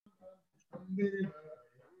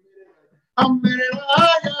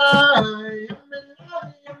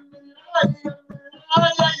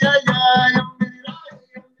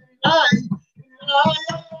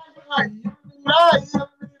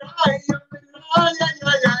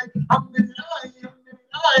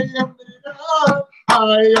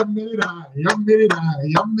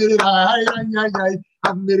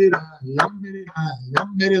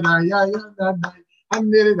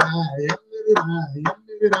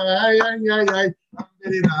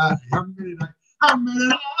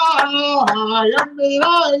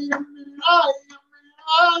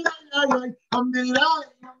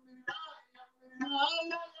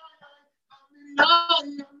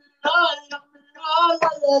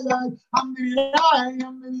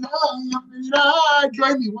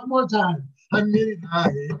Join me one more time.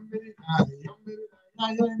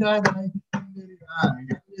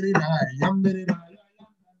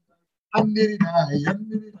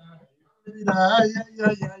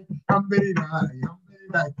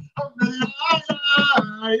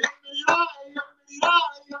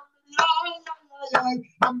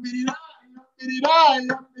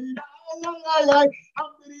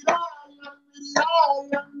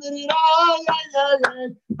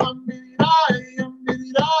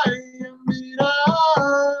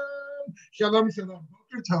 Shalom, shalom.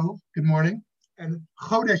 Boker Tov, good morning. And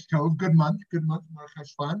Chodesh Tov, good month, Mar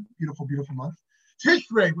Cheshvan, beautiful, beautiful month.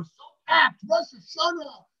 Tishrei was so packed. Rosh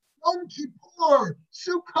Hashanah, Yom Kippur,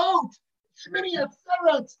 Sukkot, Shmini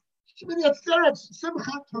Atzeret,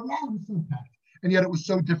 Simchat Torah was so packed. And yet it was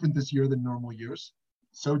so different this year than normal years.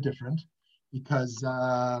 So different because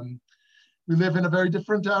we live in a very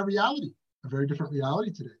different reality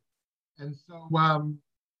today. And so,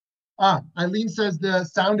 Eileen says the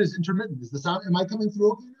sound is intermittent. Is the sound, am I coming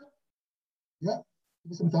through okay now? Yeah.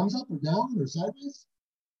 Give me some thumbs up or down or sideways.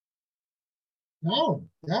 No,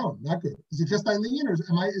 down, not good. Is it just Eileen or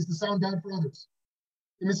is the sound bad for others?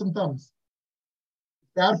 Give me some thumbs.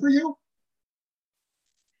 Bad for you?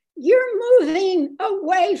 You're moving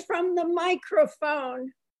away from the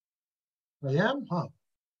microphone. I am? Huh.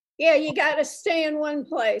 Yeah, you got to stay in one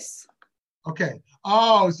place. Okay.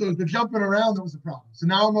 Oh, so the jumping around, that was a problem. So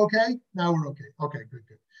now I'm okay? Now we're okay. Okay, good.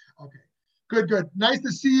 Okay. Good. Nice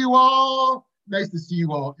to see you all.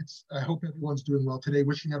 I hope everyone's doing well today.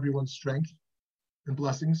 Wishing everyone strength and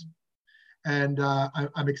blessings. And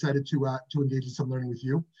I'm excited to engage in some learning with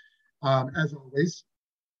you, as always.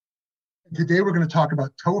 Today we're going to talk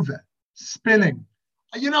about Toveh, spinning.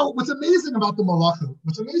 You know, what's amazing about the Malachot,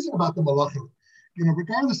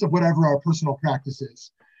 regardless of whatever our personal practice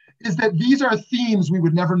is that these are themes we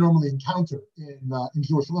would never normally encounter in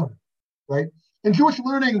Jewish learning, right? In Jewish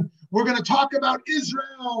learning, we're going to talk about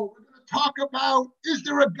Israel. We're going to talk about, is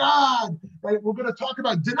there a God, right? We're going to talk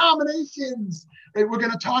about denominations, right? We're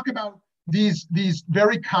going to talk about these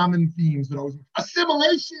very common themes that always,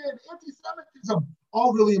 assimilation, anti-Semitism,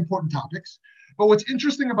 all really important topics. But what's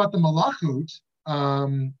interesting about the Malachot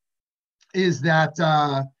is that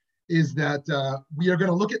we are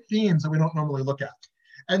going to look at themes that we don't normally look at.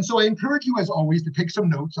 And so I encourage you, as always, to take some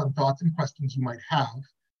notes on thoughts and questions you might have,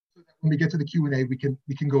 so that when we get to the Q&A, we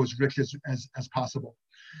can go as rich as possible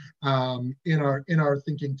in our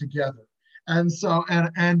thinking together. And so,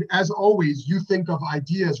 and as always, you think of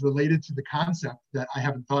ideas related to the concept that I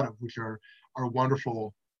haven't thought of, which are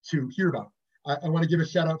wonderful to hear about. I want to give a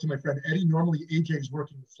shout out to my friend Eddie. Normally AJ is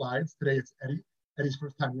working the slides. Today it's Eddie. Eddie's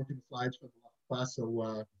first time working the slides for the class,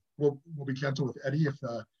 so we'll be gentle with Eddie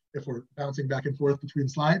if we're bouncing back and forth between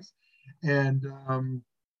slides. And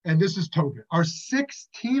this is Toveh, our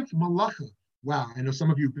 16th Malacha. Wow, I know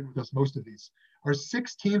some of you have been with us most of these. Our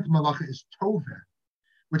 16th Malacha is Toveh,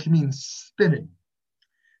 which means spinning.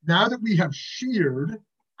 Now that we have sheared,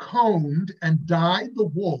 combed, and dyed the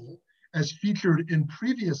wool as featured in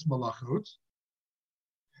previous Malachot,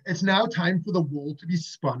 it's now time for the wool to be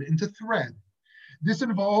spun into thread. This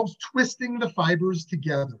involves twisting the fibers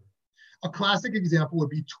together. A classic example would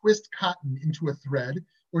be twist cotton into a thread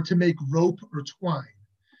or to make rope or twine.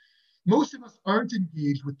 Most of us aren't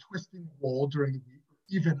engaged with twisting wool during the week, or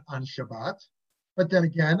even on Shabbat. But then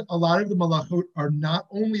again, a lot of the Malachot are not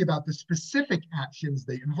only about the specific actions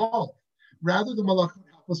they involve. Rather, the Malachot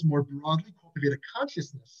help us more broadly cultivate a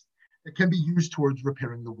consciousness that can be used towards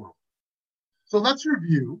repairing the world. So let's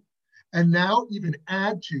review and now even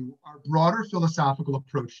add to our broader philosophical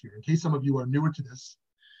approach here, in case some of you are newer to this,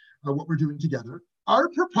 what we're doing together. Our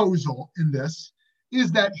proposal in this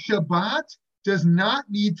is that Shabbat does not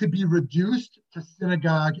need to be reduced to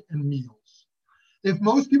synagogue and meals. If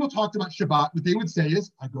most people talked about Shabbat, what they would say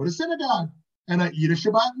is, I go to synagogue and I eat a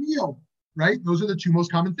Shabbat meal, right? Those are the two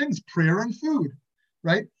most common things, prayer and food,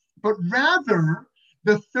 right? but rather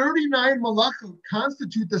the 39 malachot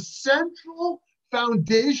constitute the central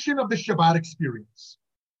foundation of the Shabbat experience.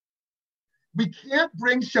 We can't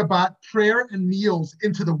bring Shabbat prayer and meals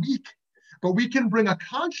into the week, but we can bring a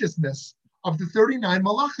consciousness of the 39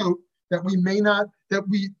 malachot that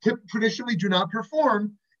we traditionally do not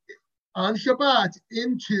perform on Shabbat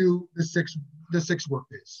into the six work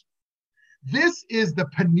days. This is the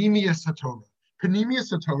Panemius HaTorah.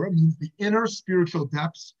 Panemius HaTorah means the inner spiritual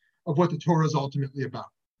depths of what the Torah is ultimately about,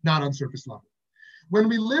 not on surface level. When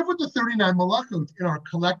we live with the 39 malachot in our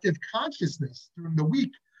collective consciousness during the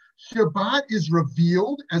week, Shabbat is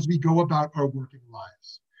revealed as we go about our working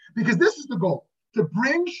lives. Because this is the goal, to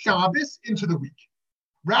bring Shabbos into the week.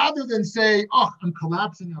 Rather than say, oh, I'm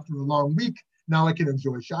collapsing after a long week, now I can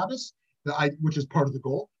enjoy Shabbos, which is part of the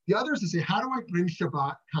goal. The other is to say, how do I bring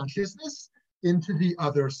Shabbat consciousness into the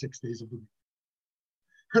other 6 days of the week?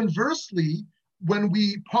 Conversely, when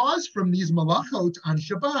we pause from these malachot on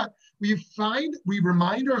Shabbat, we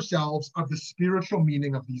remind ourselves of the spiritual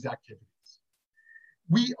meaning of these activities.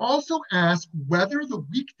 We also ask whether the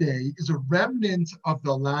weekday is a remnant of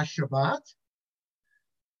the last Shabbat,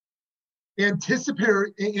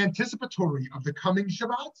 anticipatory of the coming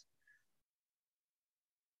Shabbat.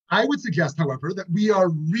 I would suggest, however, that we are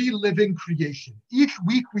reliving creation. Each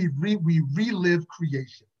week we relive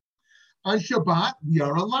creation. On Shabbat, we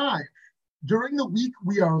are alive. During the week,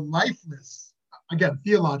 we are lifeless, again,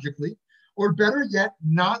 theologically, or better yet,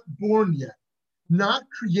 not born yet, not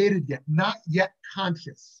created yet, not yet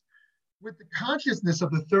conscious. With the consciousness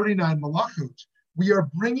of the 39 malachot, we are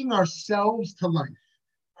bringing ourselves to life,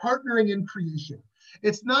 partnering in creation.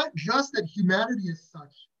 It's not just that humanity is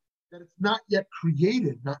such that it's not yet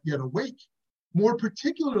created, not yet awake. More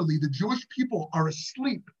particularly, the Jewish people are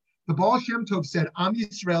asleep. The Baal Shem Tov said, Am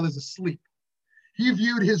Yisrael is asleep. He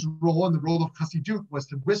viewed his role, and the role of Chassidut was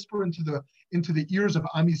to whisper into the ears of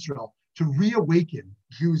Am Yisrael, to reawaken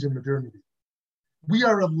Jews in modernity. We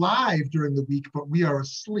are alive during the week, but we are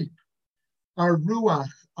asleep. Our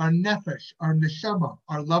ruach, our nefesh, our neshama,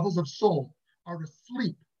 our levels of soul are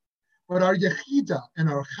asleep. But our yechida and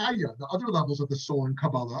our chaya, the other levels of the soul in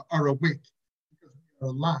Kabbalah, are awake because we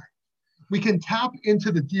are alive. We can tap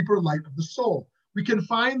into the deeper light of the soul. We can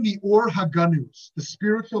find the Or Haganus, the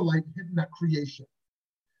spiritual light hidden at creation.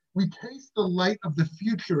 We taste the light of the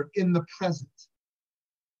future in the present.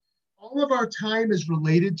 All of our time is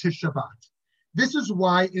related to Shabbat. This is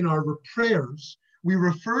why in our prayers, we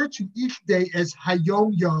refer to each day as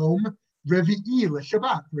Hayom Yom Revi'i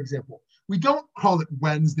Shabbat, for example. We don't call it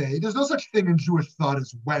Wednesday. There's no such thing in Jewish thought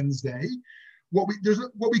as Wednesday. What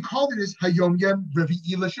we call it is Hayom Yom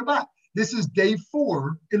Revi'i Shabbat. This is day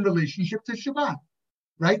 4 in relationship to Shabbat,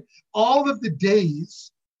 right? All of the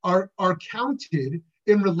days are counted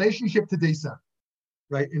in relationship to day 7,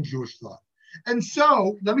 right, in Jewish thought. And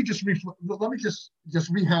so let me just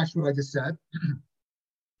rehash what I just said.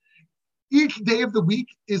 Each day of the week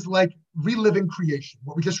is like reliving creation,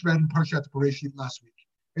 what we just read in Parshat Bereshit last week,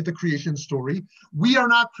 right, the creation story. We are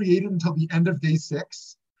not created until the end of day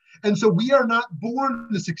 6. And so we are not born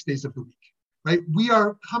the 6 days of the week, right? We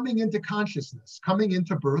are coming into consciousness, coming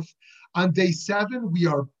into birth. On day 7, we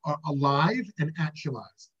are alive and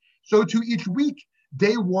actualized. So to each week,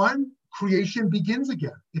 day 1, creation begins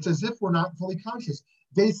again. It's as if we're not fully conscious.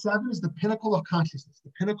 Day 7 is the pinnacle of consciousness,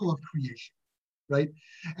 the pinnacle of creation, right?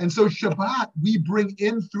 And so Shabbat, we bring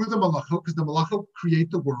in through the malachot, because the malachot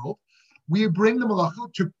create the world. We bring the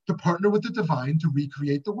malachot to partner with the divine to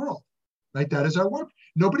recreate the world, right? That is our work.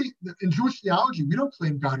 Nobody, in Jewish theology, we don't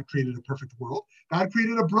claim God created a perfect world. God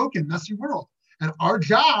created a broken, messy world. And our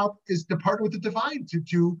job is to partner with the divine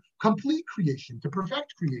to complete creation, to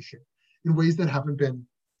perfect creation in ways that haven't been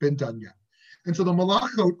done yet. And so the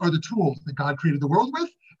malachot are the tools that God created the world with,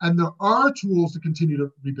 and there are tools to continue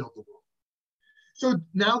to rebuild the world. So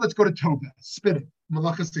now let's go to Tovah, spinning,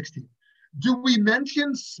 Malacha 16. Do we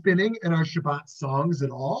mention spinning in our Shabbat songs at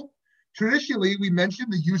all? Traditionally, we mention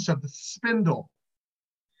the use of the spindle.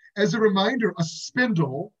 As a reminder, a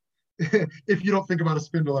spindle, if you don't think about a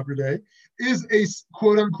spindle every day, is a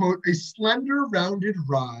quote unquote, a slender rounded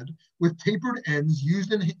rod with tapered ends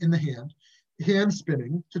used in the hand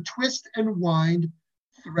spinning to twist and wind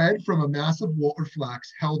thread from a mass of wool or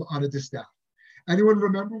flax held on a distaff. Anyone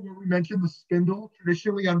remember when we mentioned the spindle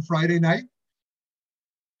traditionally on Friday night?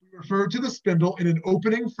 We referred to the spindle in an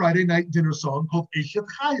opening Friday night dinner song called Eshet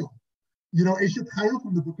Chayil. You know Eshet Chayil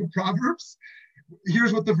from the book of Proverbs?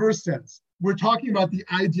 Here's what the verse says. We're talking about the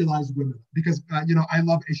idealized women because, I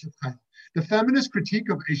love Eshet Chayil. The feminist critique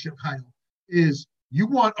of Eshet Chayil is, you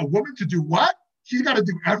want a woman to do what? She's got to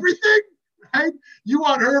do everything? right? You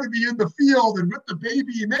want her to be in the field and with the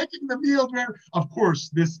baby, making the meals. Of course,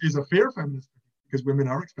 this is a fair feminist because women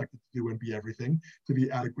are expected to do and be everything to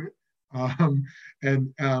be adequate.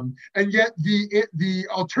 And yet the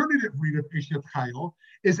alternative read of Eshet Chayil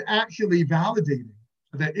is actually validating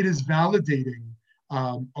that it is validating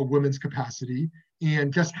a woman's capacity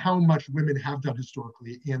and just how much women have done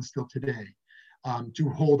historically and still today to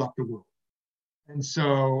hold up the world. And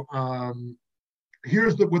so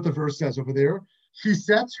here's what the verse says over there. She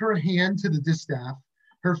sets her hand to the distaff.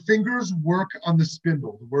 Her fingers work on the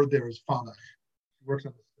spindle. The word there is falach. She works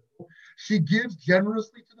on the spindle. She gives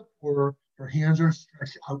generously to the poor. Her hands are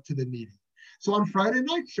stretched out to the needy. So on Friday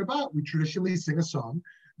night, Shabbat, we traditionally sing a song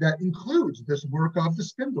that includes this work of the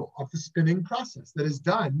spindle, of the spinning process that is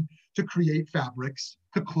done to create fabrics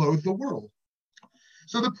to clothe the world.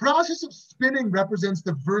 So the process of spinning represents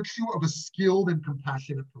the virtue of a skilled and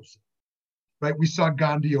compassionate person, right? We saw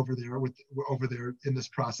Gandhi over there in this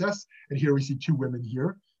process, and here we see two women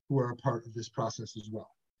here who are a part of this process as well.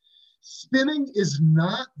 Spinning is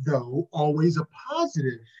not, though, always a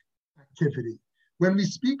positive activity. When we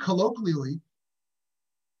speak colloquially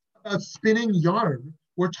about spinning yarn,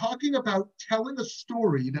 we're talking about telling a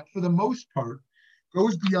story that, for the most part,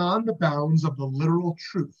 goes beyond the bounds of the literal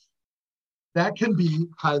truth. That can be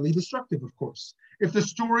highly destructive, of course. If the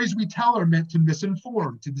stories we tell are meant to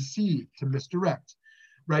misinform, to deceive, to misdirect,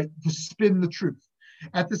 right, to spin the truth.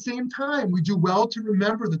 At the same time, we do well to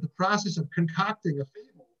remember that the process of concocting a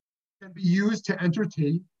fable can be used to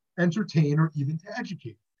entertain, or even to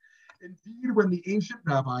educate. Indeed, when the ancient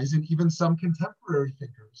rabbis and even some contemporary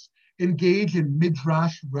thinkers engage in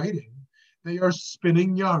midrash writing, they are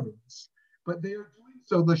spinning yarns, but they are doing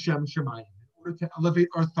so l'shem shamayim, in order to elevate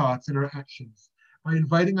our thoughts and our actions by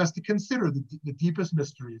inviting us to consider the deepest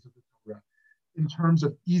mysteries of the Torah in terms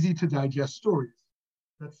of easy to digest stories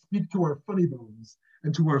that speak to our funny bones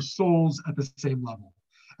and to our souls at the same level.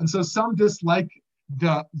 And so some dislike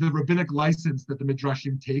the rabbinic license that the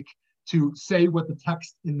midrashim take to say what the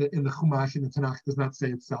text in the Chumash, in the Tanakh, does not say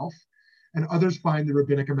itself. And others find the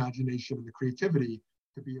rabbinic imagination and the creativity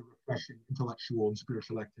to be a refreshing intellectual and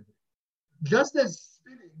spiritual activity. Just as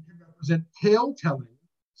spinning can represent tale telling,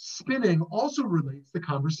 spinning also relates to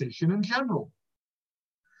conversation in general.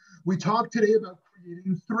 We talked today about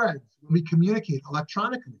creating threads when we communicate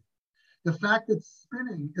electronically. The fact that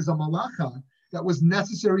spinning is a malacha that was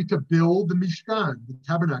necessary to build the Mishkan, the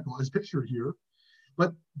tabernacle, as pictured here,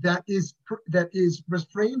 but that is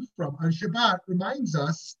refrained from on Shabbat, reminds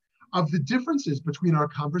us of the differences between our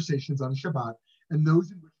conversations on Shabbat and those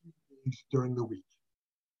in which we engage during the week.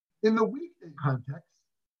 In the weekday context,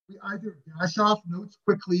 we either dash off notes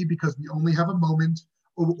quickly because we only have a moment,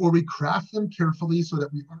 or we craft them carefully so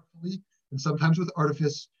that we artfully, and sometimes with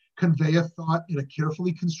artifice, convey a thought in a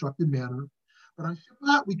carefully constructed manner. But on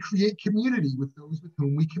Shabbat, we create community with those with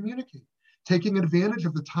whom we communicate, taking advantage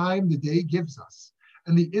of the time the day gives us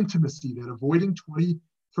and the intimacy that avoiding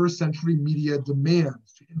 21st century media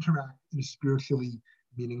demands to interact in a spiritually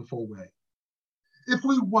meaningful way. If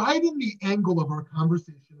we widen the angle of our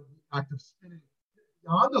conversation of the act of spinning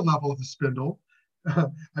beyond the level of the spindle,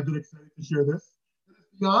 I've been excited to share this, that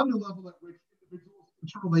is beyond the level at which individuals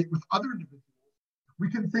interrelate with other individuals, we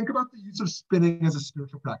can think about the use of spinning as a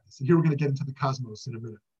spiritual practice. And here we're going to get into the cosmos in a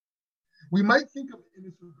minute. We might think of it in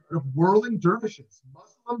this regard of whirling dervishes,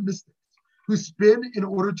 Muslim mystics, who spin in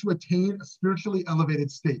order to attain a spiritually elevated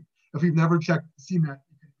state. If you've never seen that,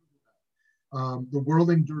 you can Google that. The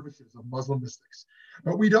whirling dervishes of Muslim mystics.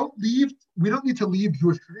 But we don't need to leave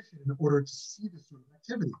Jewish tradition in order to see this sort of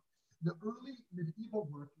activity. The early medieval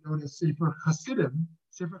work known as Sefer Hasidim,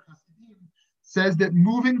 says that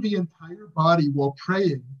moving the entire body while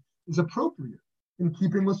praying is appropriate in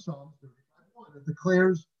keeping with Psalm 35:1. It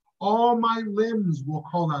declares, "All my limbs will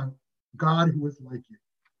call out, God who is like you."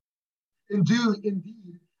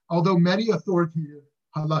 Indeed, although many authoritative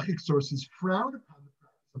halachic sources frown upon the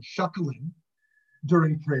practice of shuckling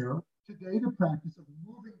during prayer, today the practice of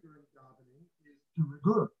moving during davening is de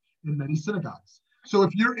rigueur in many synagogues. So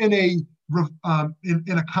if you're in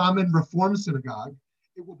a common Reform synagogue,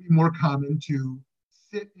 it will be more common to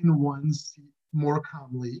sit in one's seat more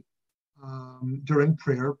calmly during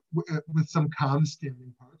prayer with some calm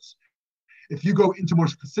standing parts. If you go into more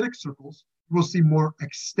Hasidic circles, you will see more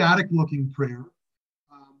ecstatic-looking prayer,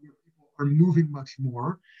 where people are moving much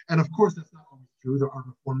more. And of course, that's not always true. There are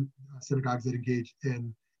Reform synagogues that engage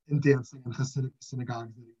in dancing, and Hasidic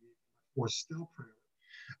synagogues that engage in more still prayer.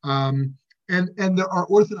 And there are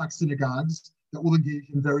Orthodox synagogues that will engage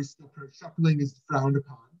in very still prayer. Shuckling is frowned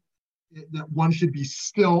upon. That one should be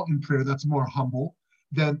still in prayer. That's more humble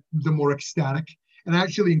than the more ecstatic. And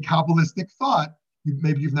actually in Kabbalistic thought,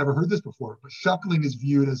 maybe you've never heard this before, but shuckling is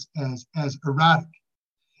viewed as erotic.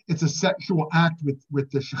 It's a sexual act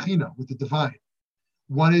with the Shekhinah, with the divine.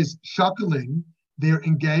 One is shuckling, they're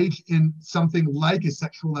engaged in something like a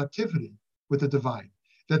sexual activity with the divine.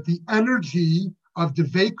 That the energy of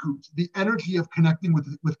devekut, the energy of connecting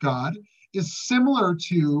with God, is similar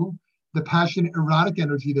to the passionate erotic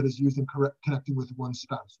energy that is used in connecting with one's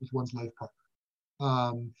spouse, with one's life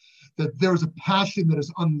partner. That there's a passion that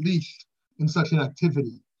is unleashed in such an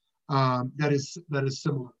activity that is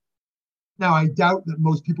similar. Now, I doubt that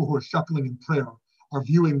most people who are shuckling in prayer are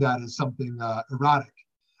viewing that as something erotic.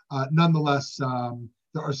 Nonetheless,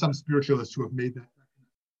 there are some spiritualists who have made that.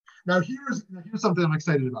 Now, here's something I'm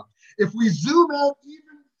excited about. If we zoom out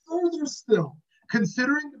even further still,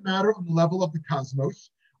 considering the matter on the level of the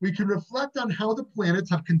cosmos, we can reflect on how the planets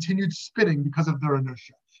have continued spinning because of their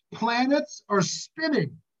inertia. Planets are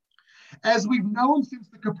spinning. As we've known since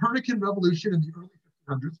the Copernican revolution in the early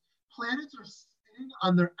 1500s, planets are spinning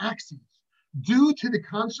on their axes due to the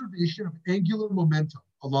conservation of angular momentum,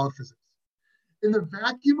 a law of physics. In the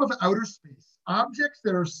vacuum of outer space, objects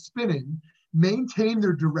that are spinning maintain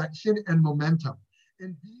their direction and momentum,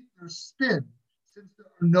 indeed their spin, since there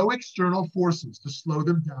are no external forces to slow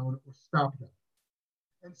them down or stop them.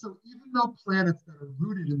 And so even though planets that are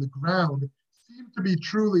rooted in the ground seem to be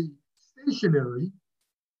truly stationary,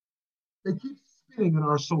 they keep spinning in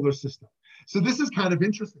our solar system. So this is kind of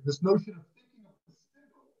interesting, this notion of thinking of the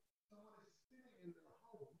spindle, someone is spinning in their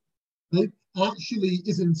home, right, actually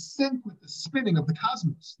is in sync with the spinning of the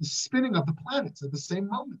cosmos, the spinning of the planets at the same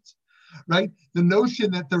moment. Right? The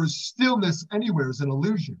notion that there is stillness anywhere is an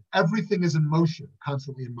illusion. Everything is in motion,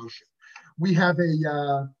 constantly in motion. We have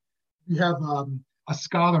a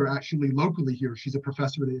scholar actually locally here. She's a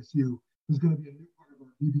professor at ASU who's going to be a new part of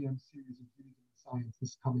our BBM series of Judaism and Science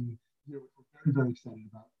this coming year, which we're very, very excited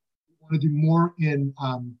about. We want to do more in,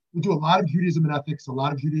 we do a lot of Judaism and ethics, a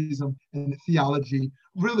lot of Judaism and theology,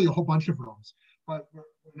 really a whole bunch of realms. But we're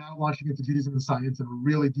now launching into Judaism and science in a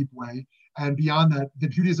really deep way. And beyond that, the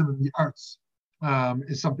Judaism and the arts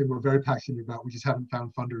is something we're very passionate about. We just haven't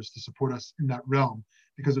found funders to support us in that realm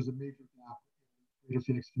because there's a major gap in the Greater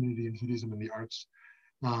Phoenix community in Judaism and the arts.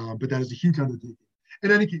 But that is a huge undertaking.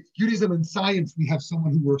 In any case, Judaism and science, we have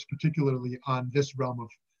someone who works particularly on this realm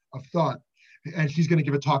of thought. And she's going to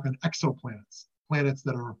give a talk on exoplanets, planets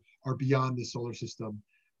that are beyond the solar system.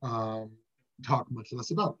 Talk much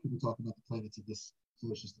less about. People talk about the planets of this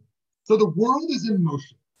solar system. So the world is in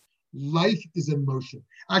motion. Life is in motion.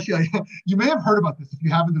 Actually, you may have heard about this. If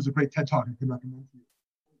you haven't, there's a great TED Talk I can recommend to you.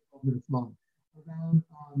 12 minutes long. Around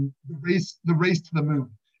the race to the moon.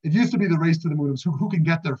 It used to be the race to the moon. It was who can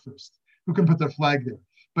get there first, who can put their flag there.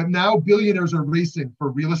 But now billionaires are racing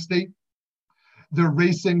for real estate. They're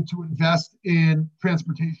racing to invest in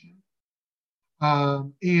transportation.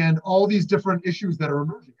 And all these different issues that are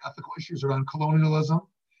emerging, ethical issues around colonialism,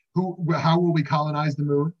 how will we colonize the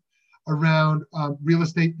moon, around real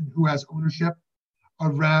estate and who has ownership,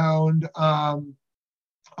 around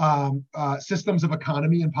systems of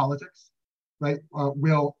economy and politics, right?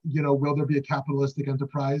 Will there be a capitalistic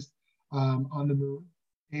enterprise on the moon,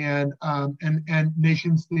 and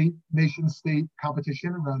nation state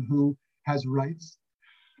competition around who has rights.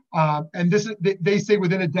 And this is, they say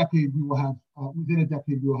within a decade we will have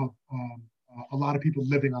a lot of people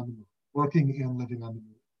living on the moon, working and living on the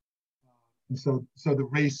moon. And so the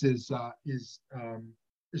race is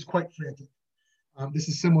quite frantic. This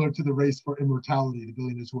is similar to the race for immortality, the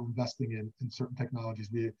billionaires who are investing in certain technologies.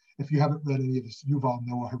 If you haven't read any of this, Yuval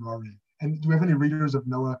Noah Harari, and do we have any readers of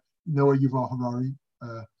Noah Yuval Harari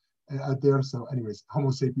out there? So anyways,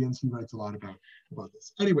 Homo sapiens, he writes a lot about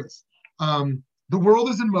this. Anyways, the world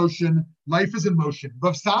is in motion, life is in motion.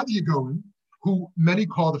 Rav Saadia Gaon, who many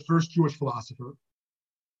call the first Jewish philosopher,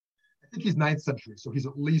 I think he's 9th century, so he's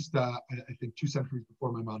at least, I think, 2 centuries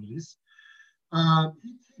before Maimonides.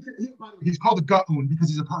 He's called the Gaon because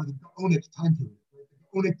he's a part of the Gaonic time period, right? The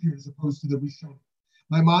Gaonic period as opposed to the Rishon.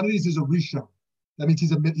 Maimonides is a Rishon. That means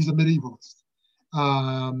he's a medievalist.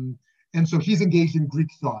 And so he's engaged in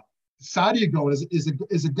Greek thought. Saadia Gaon is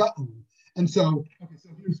a Gaon. And so, okay, so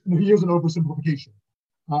here's an oversimplification.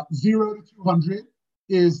 0 to 200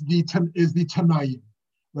 is the Tanaim,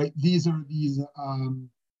 right? These are the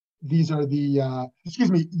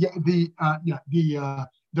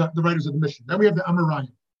writers of the Mishnah. Then we have the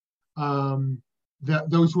Amoraim,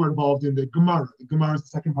 those who are involved in the Gemara. The Gemara is the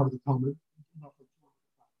second part of the Talmud.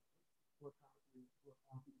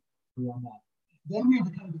 Then we have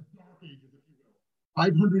the kind of the dark ages, if you will,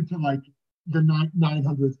 500 to like the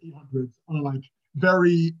 900s, 800s are like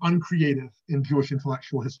very uncreative in Jewish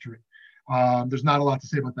intellectual history. There's not a lot to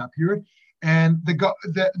say about that period. And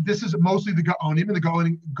this is mostly the Gaonim, and the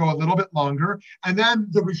Gaonim go a little bit longer. And then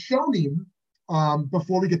the Rishonim,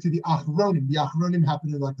 before we get to the Achronim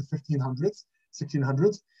happened in like the 1500s,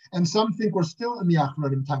 1600s. And some think we're still in the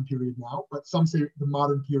Achronim time period now, but some say the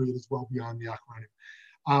modern period is well beyond the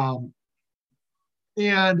Achronim.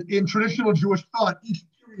 And in traditional Jewish thought, each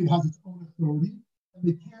period has its own authority, and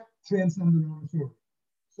they can't transcend their own authority.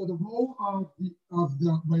 So the role of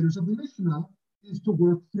the writers of the Mishnah is to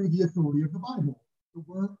work through the authority of the Bible. The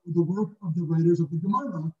work of the writers of the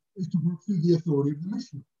Gemara is to work through the authority of the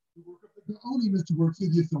Mishnah. The work of the Gaonim is to work through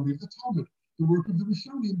the authority of the Talmud. The work of the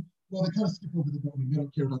Rishonim, well, they kind of skip over the Gaonim. They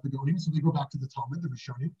don't care about the Gaonim, so they go back to the Talmud, the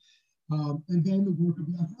Rishonim. And then the work of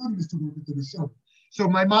the Achronim is to work with the Rishonim. So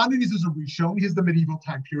Maimonides is a Rishon. He's the medieval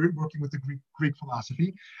time period, working with the Greek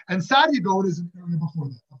philosophy. And Saadia Gaon is an area before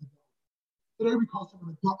that. Today we call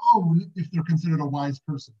someone a Gaon if they're considered a wise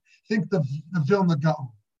person. Think the Vilna Gaon.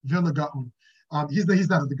 Vilna Gaon. He's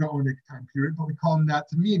not of the Gaonic time period, but we call him that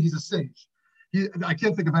to mean he's a sage. I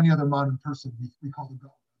can't think of any other modern person we call the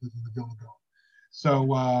Gaon other than the Vilna Gaon.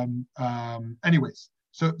 So anyways,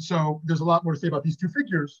 so there's a lot more to say about these two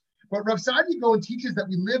figures. But Rav Saadia Gaon teaches that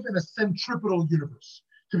we live in a centripetal universe,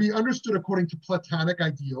 to be understood according to Platonic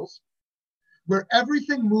ideals, where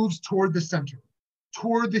everything moves toward the center,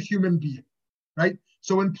 toward the human being, right?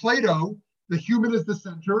 So in Plato, the human is the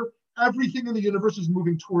center. Everything in the universe is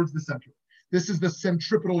moving towards the center. This is the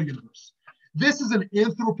centripetal universe. This is an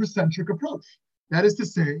anthropocentric approach. That is to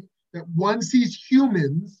say that one sees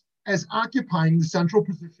humans as occupying the central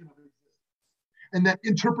position of existence, and that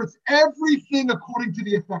interprets everything according to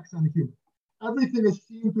the effects on the human. Everything is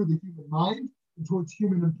seen through the human mind and towards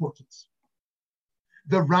human importance.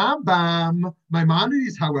 The Rambam,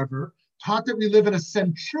 Maimonides, however, taught that we live in a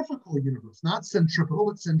centrifugal universe, not centripetal,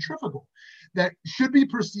 but centrifugal, that should be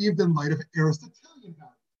perceived in light of Aristotelian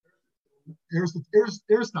values.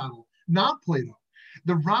 Aristotle, not Plato.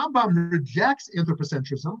 The Rambam rejects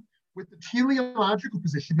anthropocentrism with the teleological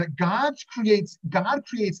position that God creates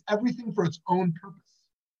everything for its own purpose.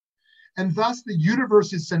 And thus the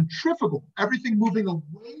universe is centrifugal, everything moving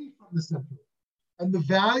away from the center. And the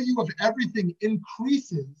value of everything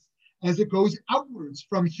increases as it goes outwards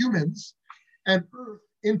from humans and Earth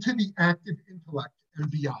into the active intellect and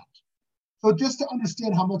beyond. So just to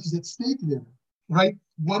understand how much is at stake there, right?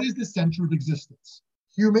 What is the center of existence?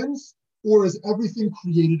 Humans, or is everything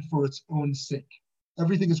created for its own sake?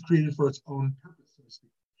 Everything is created for its own purpose, so to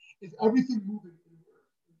speak. Is everything moving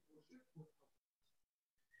inward?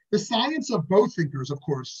 The science of both thinkers, of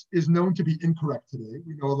course, is known to be incorrect today.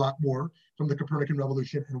 We know a lot more from the Copernican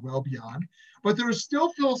revolution and well beyond, but there is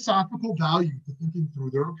still philosophical value to thinking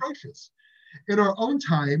through their approaches. In our own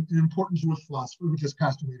time, an important Jewish philosopher who just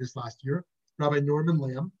passed away this last year, Rabbi Norman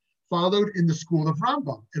Lamm, followed in the school of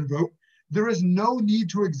Rambam and wrote, "There is no need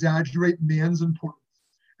to exaggerate man's importance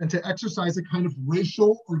and to exercise a kind of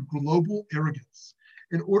racial or global arrogance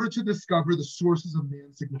in order to discover the sources of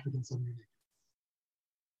man's significance and uniqueness."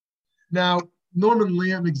 Now, Norman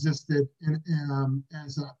Lamm existed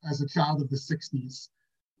as a child of the 60s,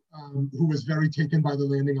 who was very taken by the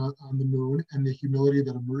landing on the moon and the humility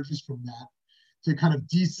that emerges from that to kind of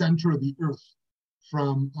decenter the Earth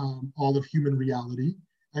from all of human reality,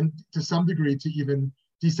 and to some degree to even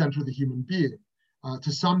decenter the human being.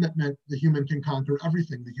 To some, that meant the human can conquer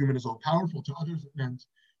everything. The human is all powerful. To others, it meant,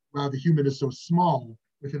 wow, the human is so small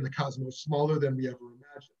within the cosmos, smaller than we ever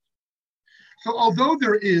imagined. So although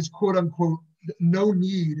there is, quote unquote, no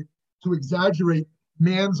need to exaggerate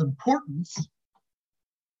man's importance,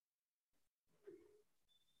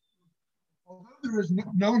 although there is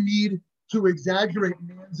no need to exaggerate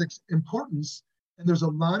man's importance, and there's a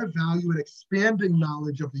lot of value in expanding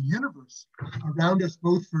knowledge of the universe around us,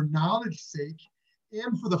 both for knowledge's sake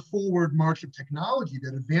and for the forward march of technology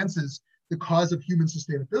that advances the cause of human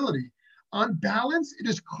sustainability. On balance, it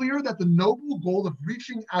is clear that the noble goal of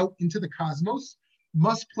reaching out into the cosmos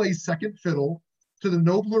must play second fiddle to the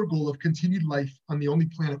nobler goal of continued life on the only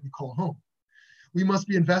planet we call home. We must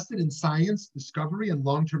be invested in science, discovery, and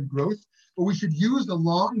long-term growth, but we should use the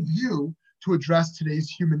long view to address today's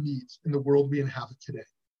human needs in the world we inhabit today.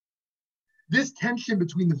 This tension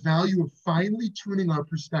between the value of finely tuning our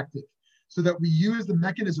perspective so that we use the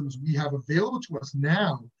mechanisms we have available to us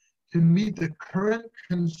now to meet the current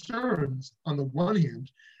concerns on the one hand,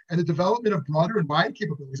 and the development of broader and wide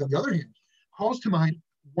capabilities on the other hand, calls to mind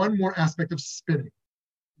one more aspect of spinning.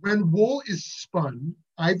 When wool is spun,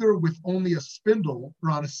 either with only a spindle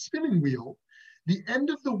or on a spinning wheel, the end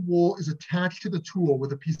of the wool is attached to the tool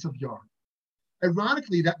with a piece of yarn.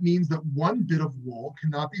 Ironically, that means that one bit of wool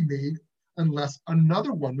cannot be made unless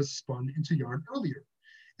another one was spun into yarn earlier.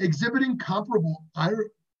 Exhibiting comparable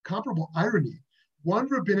irony, one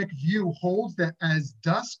rabbinic view holds that as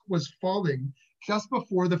dusk was falling just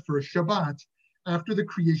before the first Shabbat, after the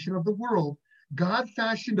creation of the world, God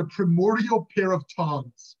fashioned a primordial pair of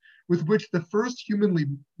tongs with which the first humanly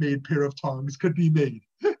made pair of tongs could be made.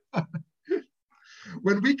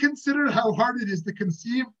 When we consider how hard it is to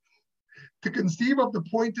conceive of the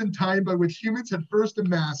point in time by which humans had first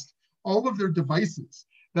amassed all of their devices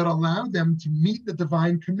that allowed them to meet the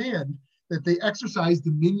divine command that they exercise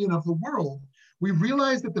dominion of the world, we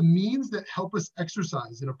realize that the means that help us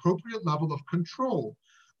exercise an appropriate level of control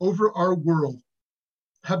over our world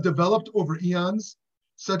have developed over eons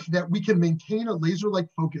such that we can maintain a laser-like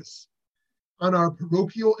focus on our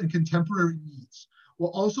parochial and contemporary needs,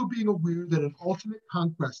 while also being aware that an ultimate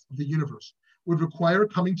conquest of the universe would require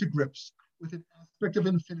coming to grips with an aspect of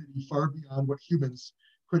infinity far beyond what humans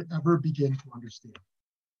could ever begin to understand.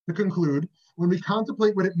 To conclude, when we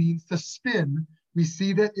contemplate what it means to spin, we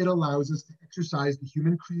see that it allows us to exercise the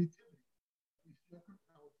human creativity we feel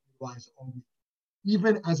compelled to utilize all week,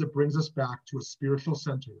 even as it brings us back to a spiritual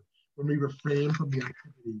center when we refrain from the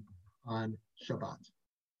activity on Shabbat.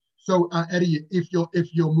 So Eddie, if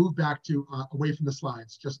you'll move back to away from the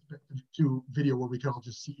slides, just to video where we can all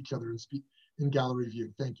just see each other and speak in gallery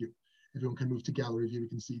view. Thank you. Everyone can move to gallery view, we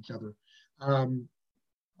can see each other.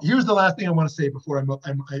 Here's the last thing I want to say before I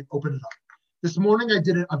open it up. This morning I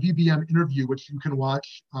did a VBM interview, which you can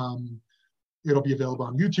watch. It'll be available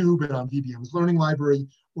on YouTube and on VBM's Learning Library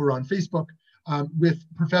or on Facebook with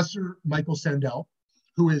Professor Michael Sandel,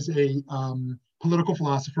 who is a political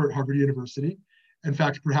philosopher at Harvard University. In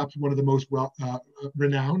fact, perhaps one of the most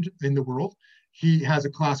renowned in the world. He has a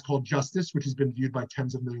class called Justice, which has been viewed by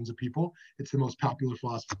tens of millions of people. It's the most popular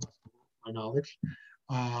philosophy class to my knowledge.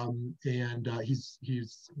 He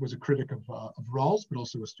was a critic of Rawls, but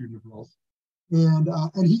also a student of Rawls.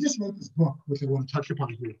 And he just wrote this book, which I want to touch upon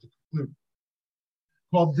here to conclude,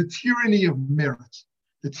 called The Tyranny of Merit.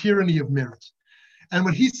 The Tyranny of Merit. And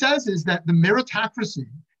what he says is that the meritocracy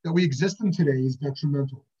that we exist in today is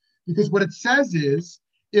detrimental. Because what it says is,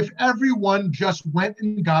 if everyone just went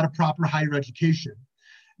and got a proper higher education,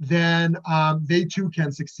 then they too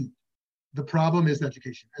can succeed. The problem is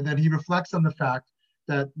education. And then he reflects on the fact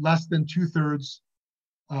that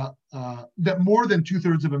more than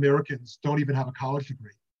two-thirds of Americans don't even have a college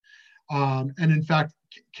degree. And in fact,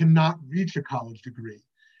 cannot reach a college degree,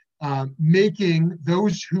 making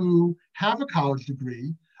those who have a college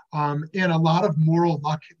degree and a lot of moral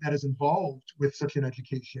luck that is involved with such an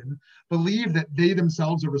education, believe that they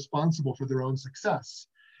themselves are responsible for their own success.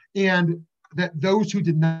 And that those who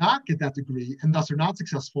did not get that degree and thus are not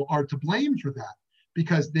successful are to blame for that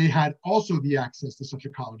because they had also the access to such a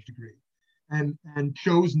college degree and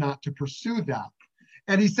chose not to pursue that.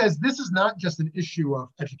 And he says this is not just an issue of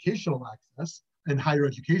educational access and higher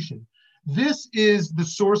education. This is the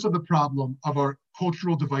source of the problem of our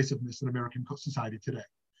cultural divisiveness in American society today.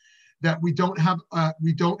 That we don't have a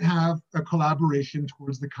collaboration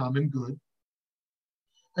towards the common good.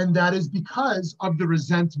 And that is because of the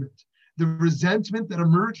resentment that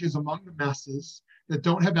emerges among the masses that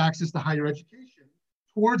don't have access to higher education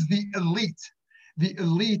towards the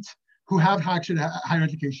elite who have higher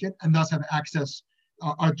education and thus have access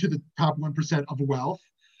to the top 1% of wealth,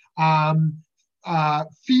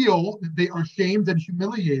 feel that they are shamed and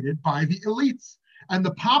humiliated by the elites. And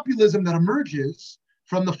the populism that emerges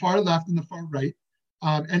from the far left and the far right,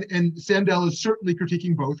 and Sandel is certainly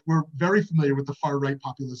critiquing both. We're very familiar with the far right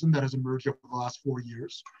populism that has emerged over the last 4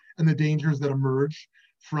 years and the dangers that emerge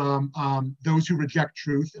from those who reject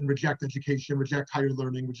truth and reject education, reject higher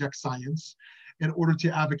learning, reject science in order to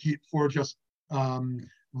advocate for just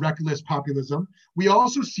reckless populism. We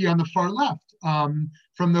also see on the far left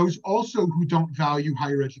from those also who don't value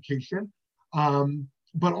higher education,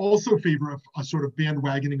 but also favor a sort of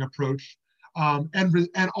bandwagoning approach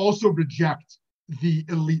and also reject the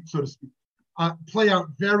elite, so to speak, play out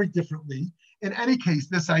very differently. In any case,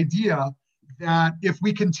 this idea that if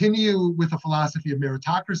we continue with a philosophy of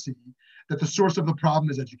meritocracy, that the source of the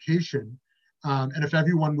problem is education, and if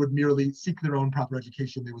everyone would merely seek their own proper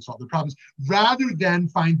education, they would solve their problems, rather than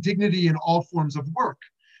find dignity in all forms of work.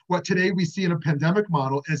 What today we see in a pandemic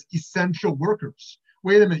model as essential workers.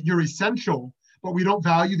 Wait a minute, you're essential, but we don't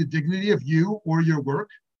value the dignity of you or your work.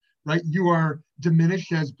 Right, you are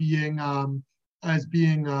diminished as being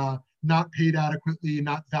not paid adequately,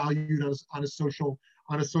 not valued on a social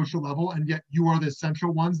level, and yet you are the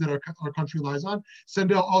essential ones that our country relies on.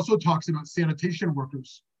 Sandel also talks about sanitation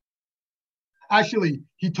workers. Actually,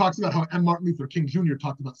 he talks about how Martin Luther King Jr.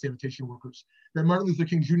 talked about sanitation workers that Martin Luther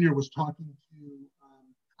King Jr. was talking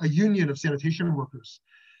to a union of sanitation workers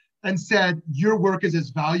and said, your work is as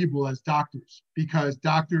valuable as doctors, because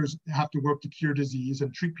doctors have to work to cure disease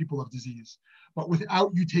and treat people of disease. But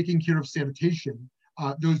without you taking care of sanitation,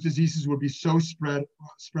 those diseases would be so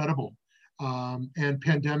spreadable, and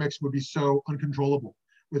pandemics would be so uncontrollable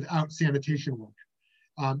without sanitation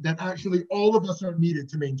work, that actually all of us are needed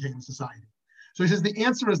to maintain society. So he says the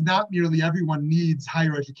answer is not merely everyone needs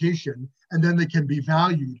higher education and then they can be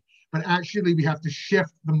valued, but actually we have to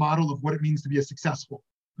shift the model of what it means to be a successful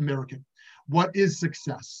American. What is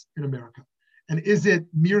success in America? And is it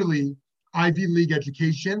merely Ivy League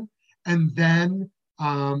education and then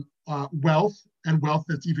wealth, and wealth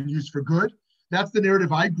that's even used for good? That's the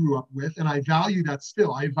narrative I grew up with, and I value that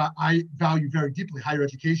still. I value very deeply higher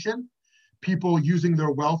education, people using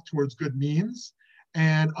their wealth towards good means,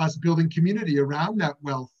 and us building community around that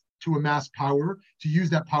wealth to amass power, to use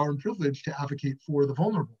that power and privilege to advocate for the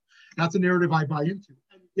vulnerable. That's a narrative I buy into.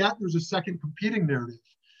 And yet there's a second competing narrative,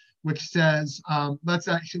 which says, let's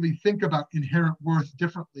actually think about inherent worth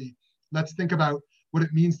differently. Let's think about what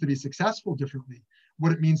it means to be successful differently,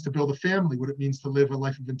 what it means to build a family, what it means to live a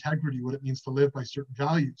life of integrity, what it means to live by certain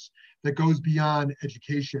values that goes beyond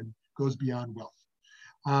education, goes beyond wealth.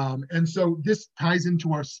 And so this ties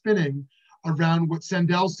into our spinning around what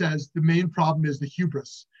Sandel says the main problem is the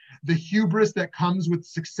hubris. The hubris that comes with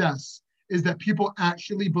success is that people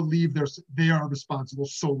actually believe they are responsible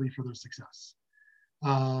solely for their success.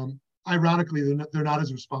 Ironically, they're not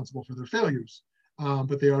as responsible for their failures,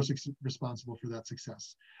 but they are responsible for that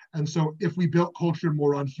success. And so if we built culture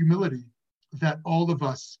more on humility, that all of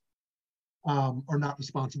us are not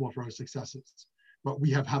responsible for our successes, but we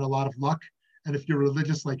have had a lot of luck. And if you're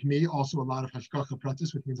religious like me, also a lot of hashgacha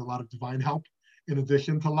pratis, which means a lot of divine help in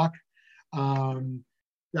addition to luck,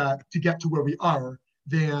 to get to where we are,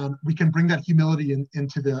 then we can bring that humility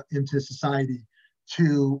into society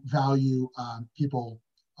to value people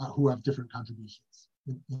who have different contributions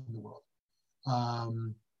in the world.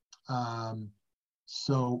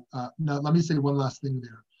 So now let me say one last thing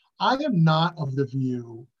there. I am not of the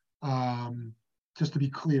view, just to be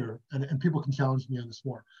clear, and people can challenge me on this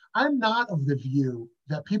more, I'm not of the view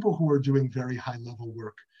that people who are doing very high level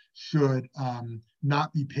work should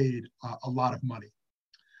not be paid a lot of money.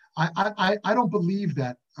 I don't believe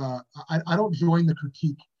that, I don't join the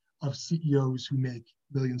critique of CEOs who make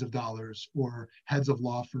millions of dollars or heads of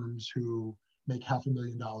law firms who make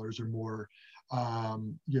 $500,000 or more,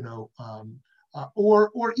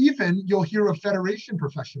 or even you'll hear of federation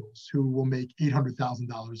professionals who will make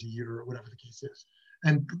 $800,000 a year or whatever the case is.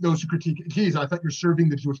 And those who critique, geez, I thought you're serving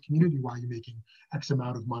the Jewish community while you're making X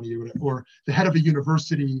amount of money, or the head of a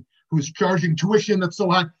university who's charging tuition that's so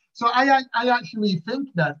high. So I actually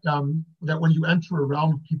think that that when you enter a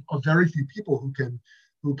realm of, of very few people who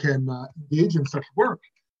can engage in such work,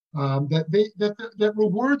 that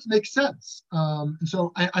rewards make sense.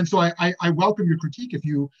 So I welcome your critique if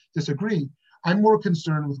you disagree. I'm more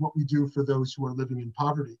concerned with what we do for those who are living in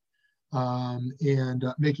poverty, and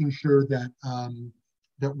making sure that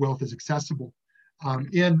that wealth is accessible,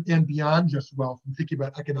 and beyond just wealth, and thinking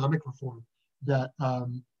about economic reform, that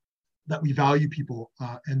that we value people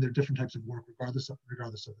and their different types of work, regardless of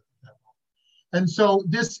that wealth. And so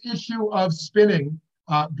this issue of spinning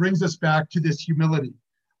brings us back to this humility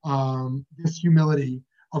of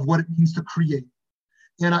what it means to create.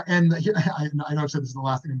 And I know I've said this is the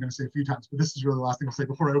last thing I'm going to say a few times, but this is really the last thing I'll say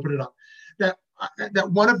before I open it up. That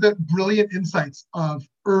one of the brilliant insights of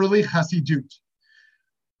early Hasidut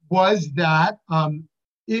was that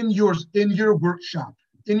in your workshop,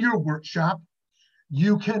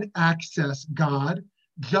 you can access God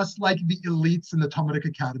just like the elites in the Talmudic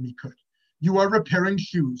Academy could. You are repairing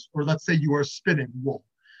shoes, or let's say you are spinning wool,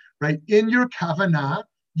 right? In your kavanah,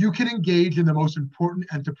 you can engage in the most important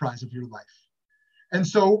enterprise of your life. And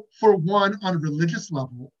so for one, on a religious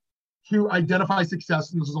level, to identify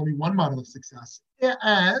success, and this is only one model of success,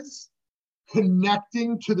 as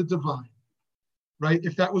connecting to the divine, right?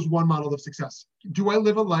 If that was one model of success, do I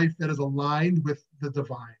live a life that is aligned with the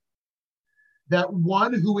divine? That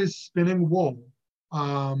one who is spinning wool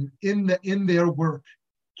in their work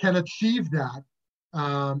can achieve that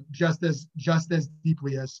just as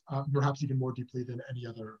deeply as, perhaps even more deeply than any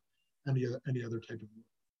other type of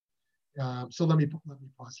work. So let me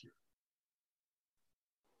pause here.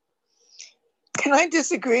 Can I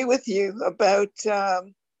disagree with you about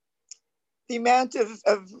the amount of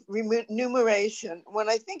remuneration? When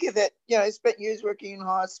I think of it, I spent years working in a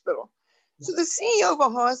hospital. So the CEO of a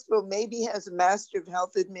hospital maybe has a master of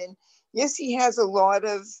health admin. Yes, he has a lot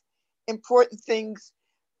of important things,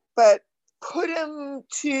 but compare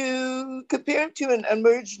him to an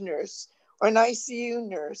emerge nurse or an ICU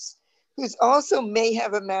nurse who's also may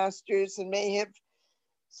have a master's and may have,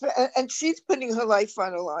 and she's putting her life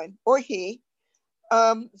on the line, or he.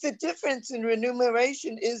 The difference in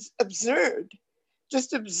remuneration is absurd,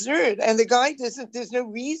 just absurd. And the guy doesn't, there's no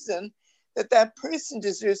reason that that person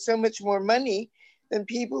deserves so much more money than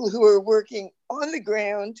people who are working on the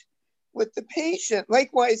ground with the patient.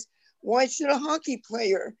 Likewise, why should a hockey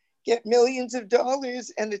player get millions of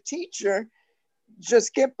dollars and a teacher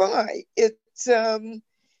just get by? It's, and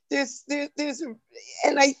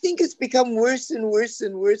I think it's become worse and worse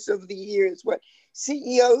and worse over the years. What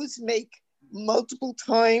CEOs make multiple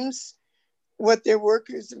times what their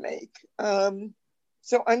workers make.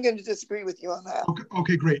 So I'm going to disagree with you on that.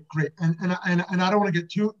 Okay, great. And I don't want to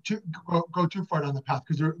get go too far down the path,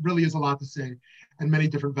 because there really is a lot to say and many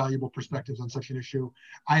different valuable perspectives on such an issue.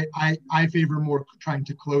 I favor more trying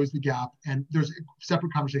to close the gap, and there's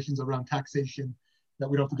separate conversations around taxation that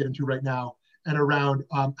we don't have to get into right now, and around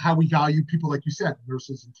how we value people, like you said,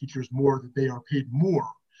 nurses and teachers more, that they are paid more.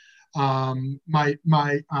 My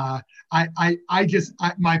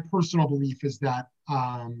personal belief is that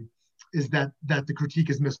the critique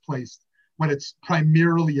is misplaced when it's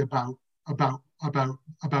primarily about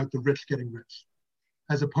the rich getting rich,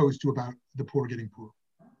 as opposed to about the poor getting poor.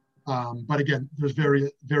 But again, there's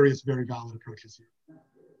various very valid approaches here.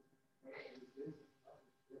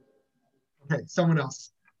 Okay, someone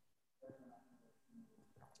else.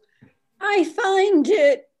 I find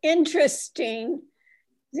it interesting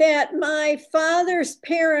that my father's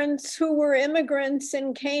parents, who were immigrants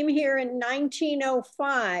and came here in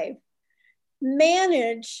 1905,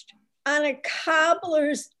 managed on a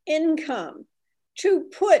cobbler's income to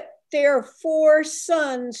put their 4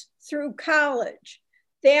 sons through college.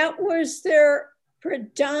 That was their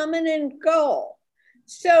predominant goal.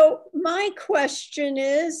 So my question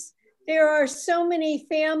is, there are so many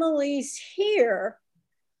families here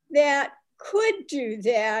that could do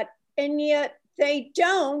that, and yet they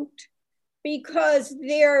don't, because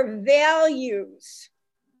their values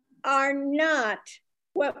are not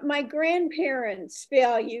what my grandparents'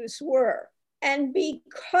 values were. And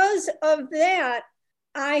because of that,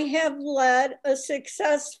 I have led a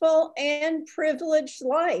successful and privileged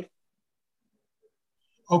life.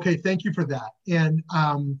 Okay, thank you for that. And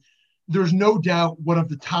there's no doubt one of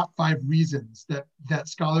the top 5 reasons that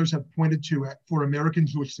scholars have pointed to for American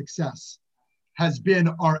Jewish success has been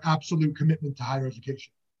our absolute commitment to higher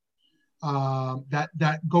education.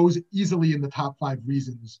 That goes easily in the top 5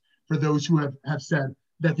 reasons for those who have said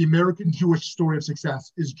that the American Jewish story of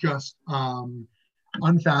success is just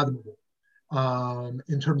unfathomable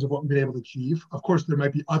in terms of what we've been able to achieve. Of course, there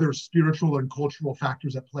might be other spiritual and cultural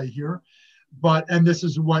factors at play here, and this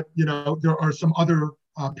is what, there are some other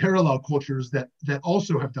parallel cultures that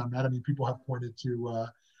also have done that. I mean, people have pointed to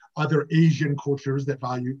other Asian cultures that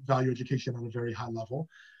value education on a very high level,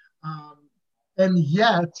 and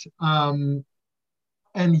yet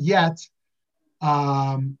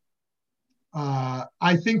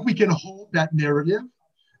I think we can hold that narrative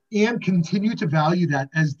and continue to value that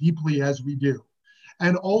as deeply as we do,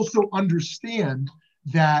 and also understand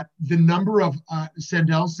that the number of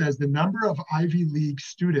Sandel says the number of Ivy League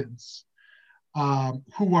students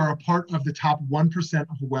who are a part of the top 1%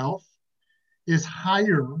 of wealth is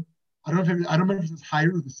higher. I don't remember if it's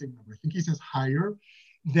higher or the same number. I think he says higher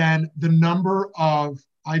than the number of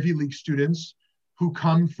Ivy League students who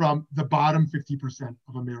come from the bottom 50%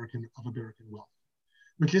 of American wealth,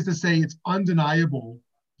 which is to say, it's undeniable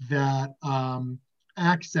that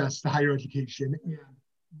access to higher education and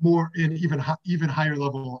more in even higher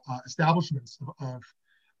level establishments of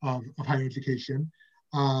higher education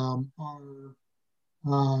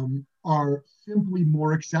are simply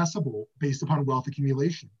more accessible based upon wealth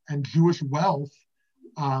accumulation. And Jewish wealth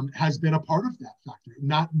has been a part of that factor,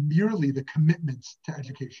 not merely the commitments to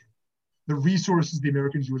education, the resources the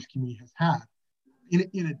American Jewish community has had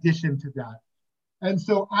in addition to that. And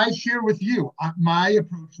so I share with you, my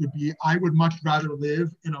approach would be, I would much rather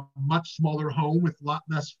live in a much smaller home with a lot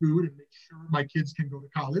less food and make sure my kids can go to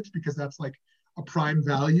college, because that's like a prime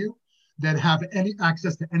value, than have any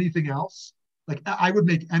access to anything else. Like, I would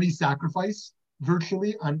make any sacrifice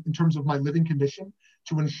virtually in terms of my living condition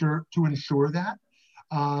to ensure that.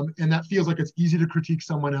 And that feels like it's easy to critique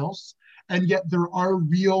someone else. And yet there are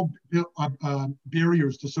real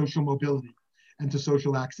barriers to social mobility and to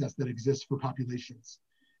social access that exist for populations.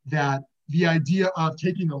 That the idea of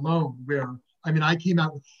taking a loan where, I came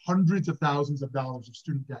out with hundreds of thousands of dollars of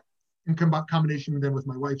student debt in combination then with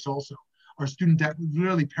my wife's also. Our student debt was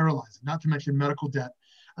really paralyzing, not to mention medical debt.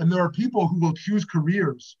 And there are people who will choose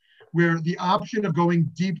careers where the option of going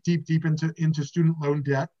deep, deep, deep into student loan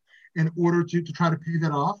debt in order to try to pay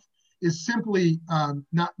that off is simply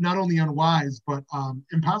not only unwise, but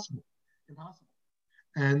impossible.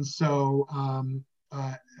 And so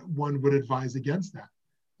one would advise against that.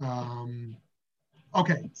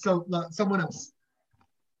 Okay, so someone else.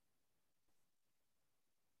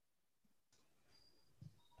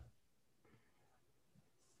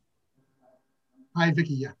 Hi,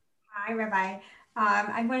 Vicky, yeah. Hi, Rabbi.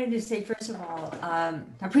 I wanted to say, first of all, I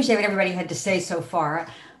appreciate what everybody had to say so far.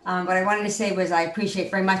 What I wanted to say was I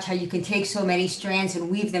appreciate very much how you can take so many strands and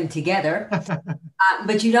weave them together.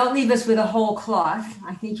 But you don't leave us with a whole cloth.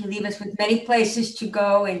 I think you leave us with many places to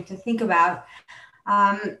go and to think about,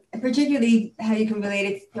 particularly how you can relate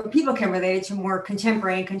it, or people can relate it to more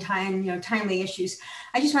contemporary and timely issues.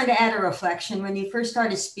 I just wanted to add a reflection. When you first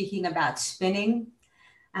started speaking about spinning,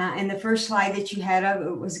 and the first slide that you had of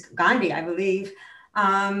it was Gandhi, I believe,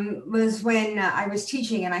 was when I was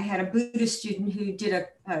teaching, and I had a Buddhist student who did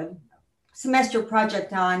a semester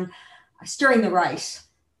project on stirring the rice.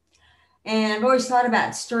 And I've always thought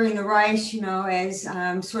about stirring the rice,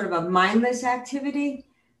 as sort of a mindless activity,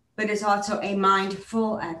 but it's also a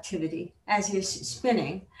mindful activity, as is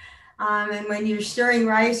spinning. And when you're stirring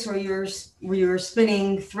rice or you're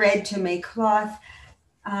spinning thread to make cloth,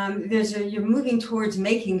 you're moving towards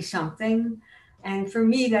making something. And for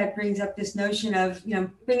me, that brings up this notion of,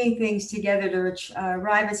 bringing things together to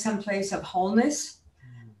arrive at some place of wholeness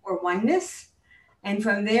or oneness. And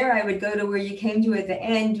from there, I would go to where you came to at the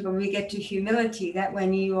end, when we get to humility, that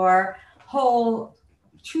when you are whole,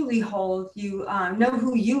 truly whole, you know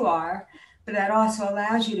who you are, but that also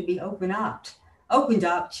allows you to be opened up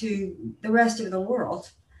to the rest of the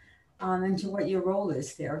world, and to what your role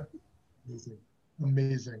is there.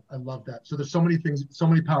 Amazing. I love that. So there's so many things, so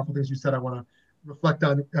many powerful things you said I want to reflect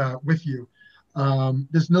on with you.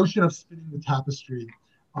 This notion of spinning the tapestry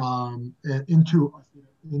into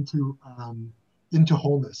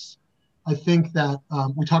wholeness. I think that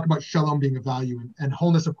we talk about shalom being a value, and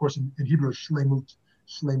wholeness, of course, in Hebrew is shlemut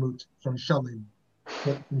from shalom.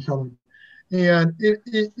 And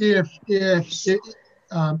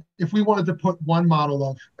if we wanted to put one model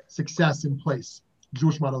of success in place,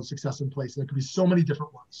 Jewish model of success in place, there could be so many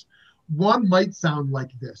different ones. One might sound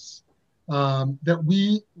like this, that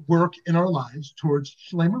we work in our lives towards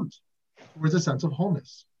shlemut, towards a sense of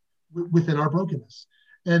wholeness within our brokenness.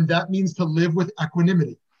 And that means to live with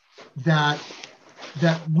equanimity, that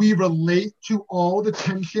we relate to all the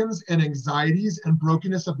tensions and anxieties and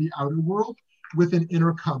brokenness of the outer world with an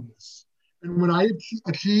inner calmness. And when I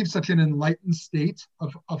achieve such an enlightened state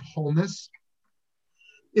of wholeness,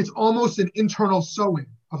 it's almost an internal sewing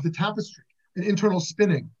of the tapestry, an internal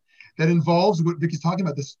spinning that involves what Vicky's talking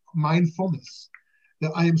about, this mindfulness,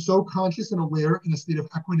 that I am so conscious and aware in a state of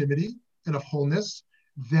equanimity and of wholeness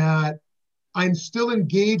that I'm still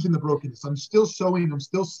engaged in the brokenness. I'm still sewing, I'm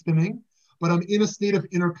still spinning, but I'm in a state of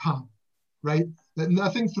inner calm, right? That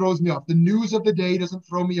nothing throws me off. The news of the day doesn't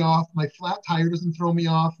throw me off. My flat tire doesn't throw me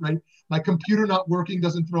off, right? My computer not working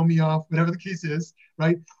doesn't throw me off, whatever the case is,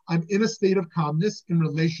 right? I'm in a state of calmness in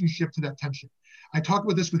relationship to that tension. I talk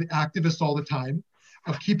about this with activists all the time,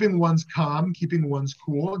 of keeping one's calm, keeping one's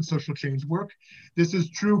cool in social change work. This is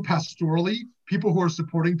true pastorally, people who are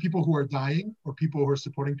supporting people who are dying, or people who are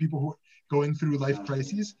supporting people who are going through life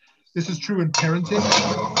crises. This is true in parenting.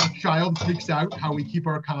 When a child freaks out, how we keep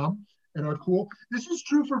our calm and our cool. This is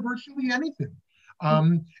true for virtually anything.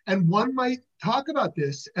 And one might talk about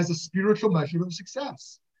this as a spiritual measure of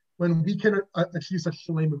success, when we can achieve such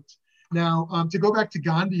shlemut. Now, to go back to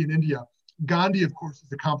Gandhi in India, Gandhi, of course,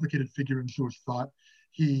 is a complicated figure in Jewish thought.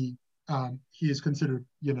 He is considered,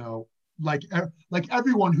 like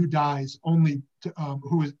everyone who dies, only to,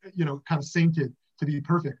 who is, kind of sainted to be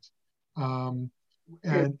perfect. And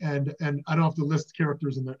I don't have to list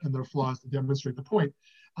characters and their flaws to demonstrate the point.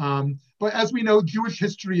 But as we know, Jewish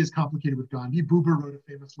history is complicated with Gandhi. Buber wrote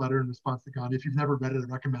a famous letter in response to Gandhi. If you've never read it,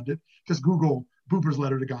 I recommend it. Just Google Buber's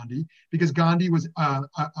letter to Gandhi, because Gandhi was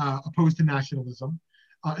opposed to nationalism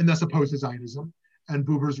and thus opposed to Zionism. And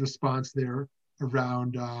Buber's response there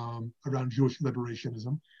around Jewish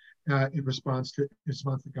liberationism in response to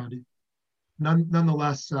Gandhi.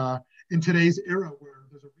 Nonetheless, in today's era, where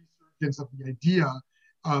there's a resurgence of the idea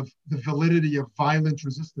of the validity of violent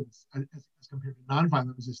resistance as compared to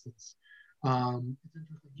nonviolent resistance, it's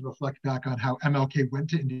interesting to reflect back on how MLK went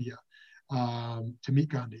to India to meet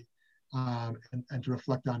Gandhi, and to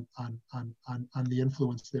reflect on the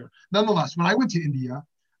influence there. Nonetheless, when I went to India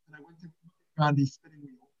and I went to Gandhi's spinning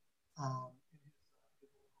wheel,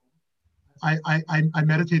 I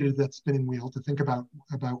meditated at that spinning wheel to think about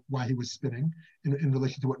why he was spinning in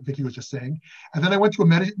relation to what Vicky was just saying. And then I went to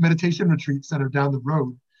a meditation retreat center down the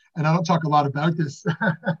road. And I don't talk a lot about this,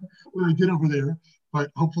 what I did over there,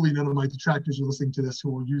 but hopefully none of my detractors are listening to this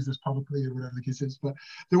who will use this publicly or whatever the case is. But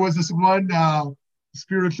there was this one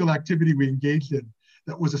spiritual activity we engaged in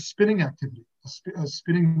that was a spinning activity, a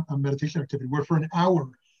spinning meditation activity, where for an hour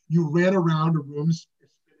you ran around a room spinning,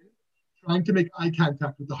 trying to make eye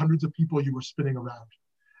contact with the hundreds of people you were spinning around.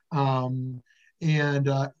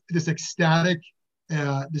 This ecstatic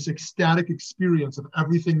experience of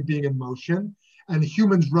everything being in motion and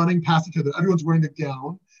humans running past each other. Everyone's wearing the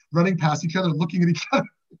gown, running past each other, looking at each other.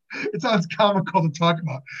 It sounds comical to talk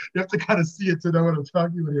about. You have to kind of see it to know what I'm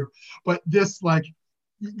talking about here. But this, like,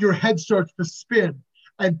 your head starts to spin.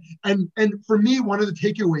 And for me, one of the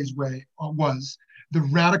takeaways was the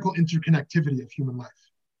radical interconnectivity of human life,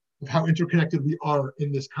 of how interconnected we are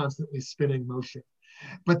in this constantly spinning motion.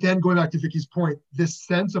 But then going back to Vicky's point, this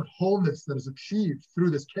sense of wholeness that is achieved through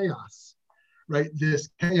this chaos, right? This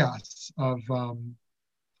chaos of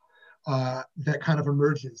that kind of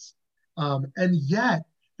emerges. And yet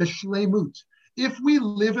the shlemut, if we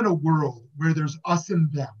live in a world where there's us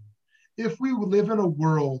and them, if we live in a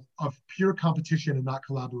world of pure competition and not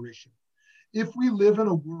collaboration, if we live in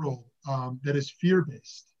a world that is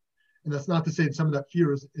fear-based, and that's not to say that some of that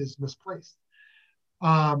fear is misplaced,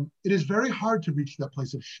 it is very hard to reach that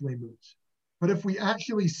place of shlemut. But if we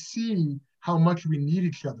actually see how much we need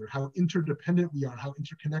each other, how interdependent we are, how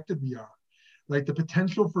interconnected we are, right? The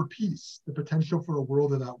potential for peace, the potential for a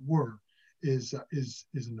world without war is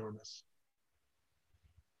enormous.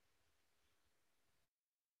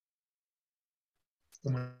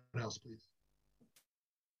 Someone else, please.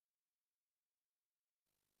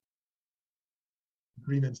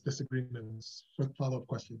 Agreements, disagreements, follow-up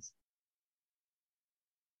questions.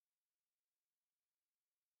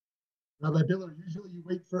 Rabbi Biller, usually you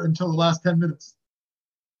wait until the last 10 minutes.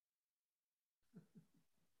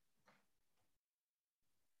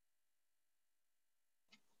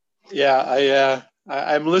 Yeah,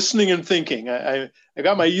 I'm listening and thinking. I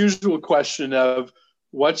got my usual question of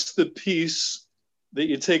what's the piece that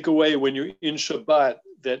you take away when you're in Shabbat,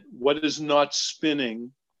 that what is not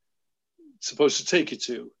spinning supposed to take you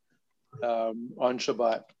to on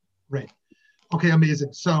Shabbat? Right. Okay,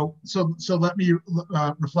 amazing. So let me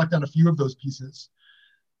reflect on a few of those pieces.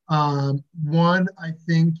 One, I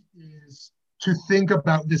think, is to think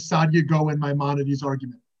about this Saadia Gaon Maimonides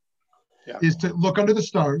argument. Yeah. Is to look under the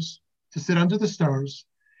stars, to sit under the stars,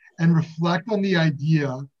 and reflect on the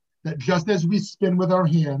idea that just as we spin with our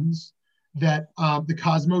hands, that the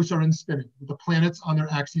cosmos are in spinning, the planets on their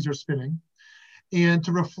axes are spinning, and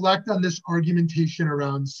to reflect on this argumentation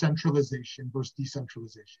around centralization versus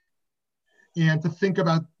decentralization, and to think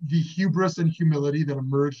about the hubris and humility that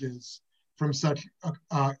emerges from such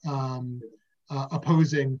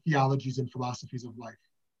opposing theologies and philosophies of life.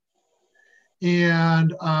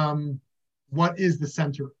 And what is the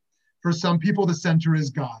center? For some people, the center is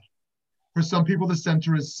God. For some people, the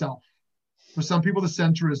center is self. For some people, the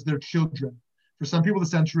center is their children. For some people, the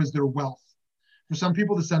center is their wealth. For some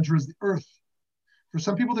people, the center is the earth. For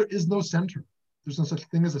some people, there is no center. There's no such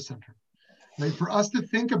thing as a center. Right? For us to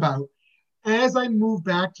think about, as I move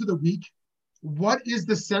back to the week, what is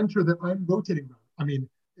the center that I'm rotating around? I mean,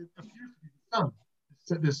 it appears to be the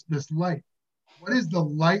sun, this light. What is the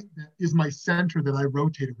light that is my center that I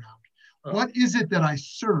rotate around? What is it that I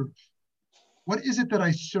serve? What is it that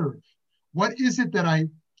I serve? What is it that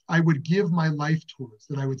I would give my life towards,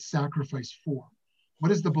 that I would sacrifice for?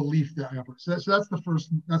 What is the belief that I have? So that's the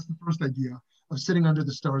first idea of sitting under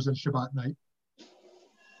the stars on Shabbat night.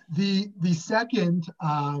 The second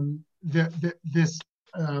this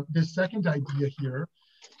second idea here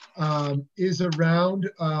is around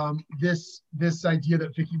this idea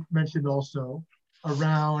that Vicky mentioned also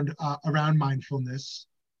around mindfulness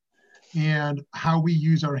and how we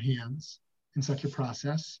use our hands in such a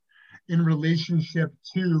process in relationship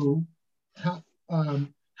to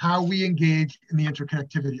how we engage in the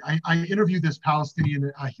interconnectivity. I interviewed this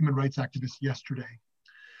Palestinian human rights activist yesterday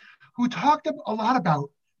who talked a lot about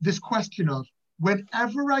this question of,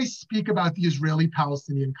 whenever I speak about the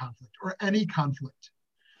Israeli-Palestinian conflict or any conflict,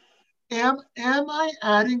 am I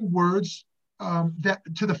adding words that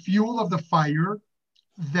to the fuel of the fire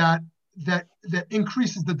that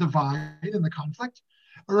increases the divide in the conflict,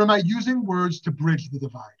 or am I using words to bridge the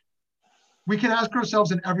divide? We can ask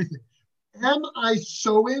ourselves in everything: am I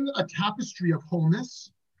sewing a tapestry of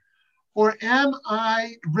wholeness, or am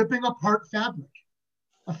I ripping apart fabric?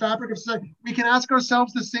 A fabric of society. We can ask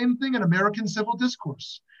ourselves the same thing in American civil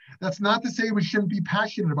discourse. That's not to say we shouldn't be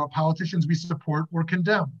passionate about politicians we support or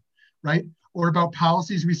condemn, right? Or about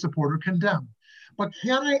policies we support or condemn. But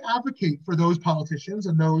can I advocate for those politicians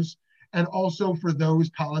and also for those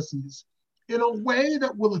policies in a way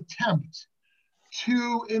that will attempt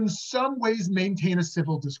to, in some ways, maintain a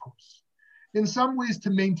civil discourse, in some ways to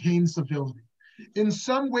maintain civility, in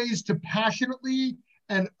some ways to passionately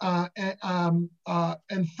and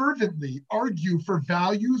fervently argue for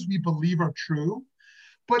values we believe are true,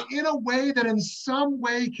 but in a way that in some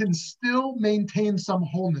way can still maintain some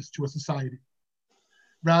wholeness to a society,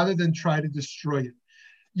 rather than try to destroy it.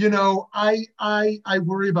 You know, I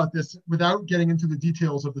worry about this without getting into the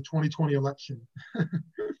details of the 2020 election.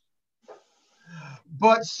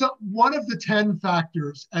 But one of the 10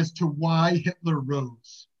 factors as to why Hitler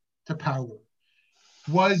rose to power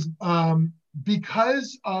was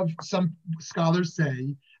because of, some scholars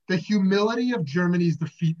say, the humility of Germany's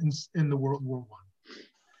defeat in the World War I.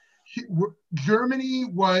 Germany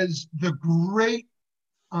was the great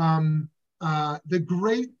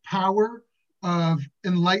power of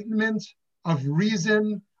enlightenment, of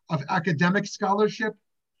reason, of academic scholarship.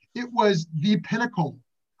 It was the pinnacle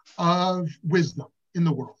of wisdom in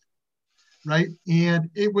the world, right? And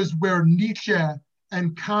it was where Nietzsche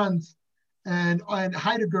and Kant and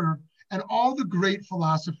Heidegger and all the great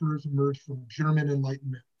philosophers emerged from German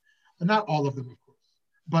Enlightenment. And not all of them, of course,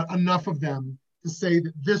 but enough of them to say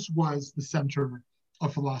that this was the center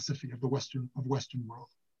of philosophy of the Western world.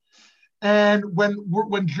 And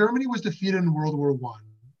when Germany was defeated in World War I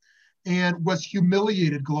and was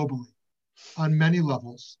humiliated globally on many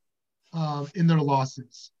levels in their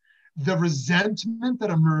losses, the resentment that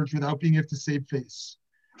emerged without being able to save face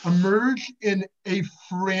emerged in a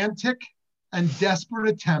frantic and desperate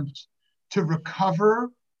attempt to recover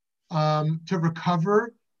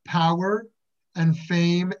power and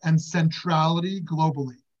fame and centrality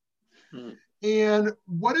globally. And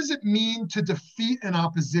what does it mean to defeat an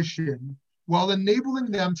opposition while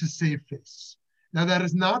enabling them to save face? Now, that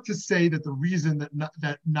is not to say that the reason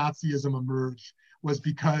that Nazism emerged was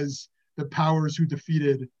because the powers who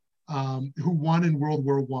won in World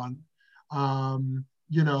War I,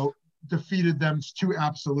 defeated them too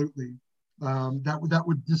absolutely. That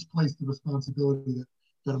would displace the responsibility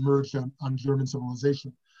that emerged on German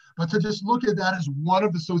civilization. But to just look at that as one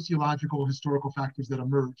of the sociological historical factors that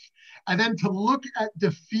emerge, and then to look at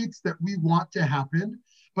defeats that we want to happen,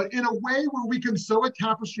 but in a way where we can sew a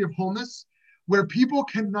tapestry of wholeness, where people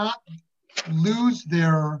cannot lose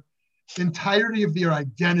their entirety of their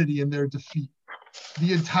identity in their defeat,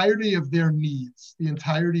 the entirety of their needs, the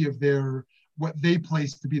entirety of what they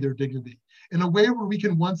place to be their dignity, in a way where we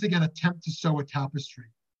can once again attempt to sew a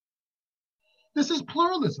tapestry. This is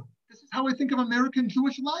pluralism. This is how I think of American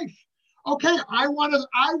Jewish life. Okay, I want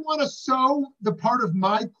to sew the part of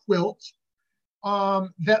my quilt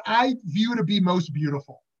that I view to be most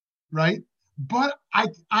beautiful, right? But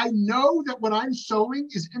I know that what I'm sewing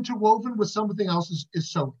is interwoven with something else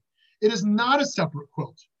is sewing. It is not a separate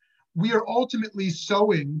quilt. We are ultimately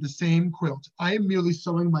sewing the same quilt. I am merely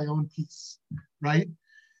sewing my own piece, right?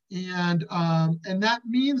 And that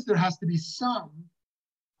means there has to be some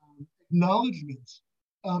acknowledgement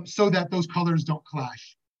so that those colors don't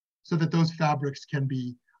clash, so that those fabrics can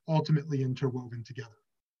be ultimately interwoven together.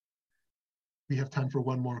 We have time for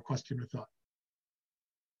one more question or thought.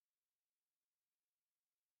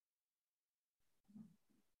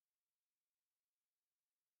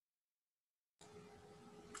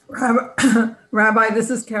 Rabbi,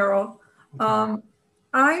 this is Carol.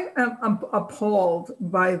 I am appalled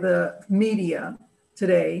by the media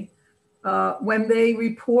today when they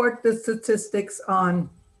report the statistics on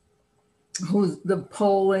who's the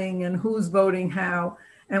polling and who's voting how.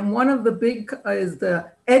 And one of the big is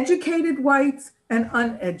the educated whites and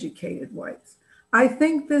uneducated whites. I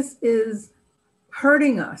think this is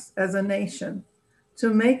hurting us as a nation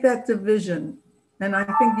to make that division. And I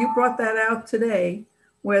think you brought that out today,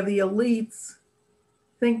 where the elites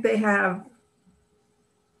think they have,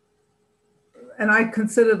 and I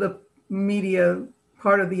consider the media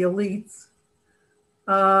part of the elites,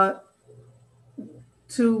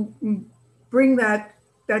 to bring that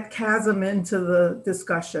chasm into the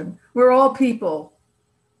discussion. We're all people,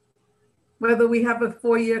 whether we have a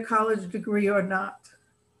 4-year college degree or not.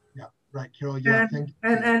 Yeah, right, Carol. Yeah, thank you.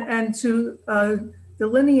 And to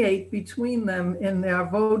delineate between them in their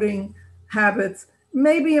voting habits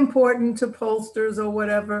may be important to pollsters or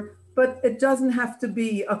whatever, but it doesn't have to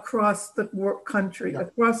be across the country,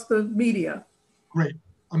 across the media. Great,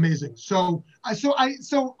 amazing. So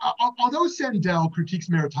although Sandel critiques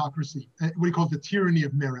meritocracy, what he calls the tyranny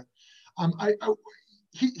of merit,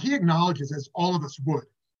 he acknowledges, as all of us would,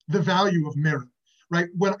 the value of merit, right?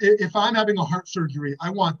 If I'm having a heart surgery, I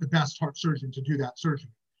want the best heart surgeon to do that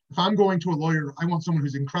surgery. If I'm going to a lawyer, I want someone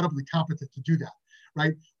who's incredibly competent to do that,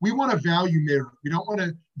 right? We want to value merit. We don't want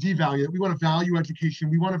to devalue it. We want to value education.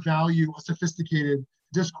 We want to value a sophisticated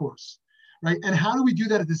discourse, right? And how do we do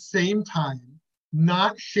that at the same time,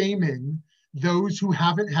 not shaming those who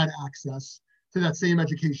haven't had access to that same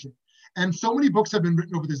education? And so many books have been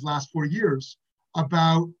written over these last 4 years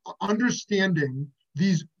about understanding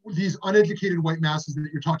these uneducated white masses that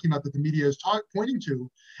you're talking about, that the media is pointing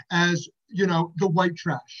to as, you know, the white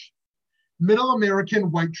trash, middle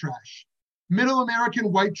American white trash. Middle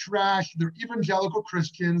American white trash, they're evangelical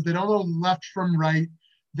Christians, they don't know left from right,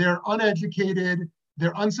 they're uneducated,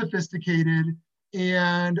 they're unsophisticated,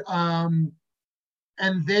 and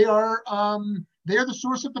they are the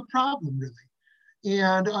source of the problem, really.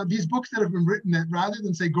 And these books that have been written, that rather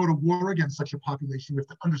than say go to war against such a population, we have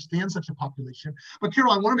to understand such a population. But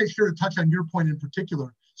Carol, I want to make sure to touch on your point in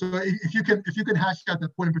particular. So if you can hash out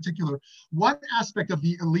that point in particular, what aspect of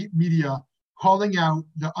the elite media calling out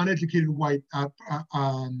the uneducated white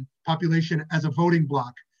population as a voting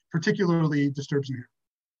bloc particularly disturbs you here?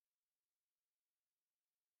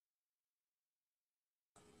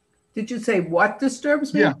 Did you say what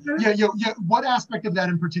disturbs me? Yeah. What aspect of that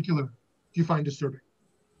in particular do you find disturbing?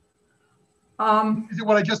 Is it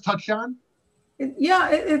what I just touched on?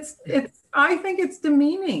 It's. I think it's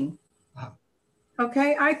demeaning.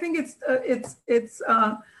 Okay, I think it's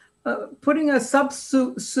putting a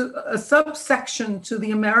subsection to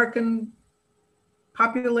the American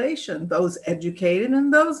population, those educated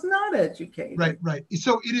and those not educated. Right.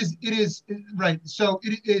 So it is right. So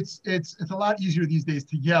it's a lot easier these days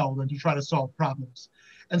to yell than to try to solve problems.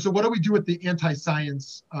 And so what do we do with the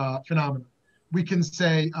anti-science phenomenon? We can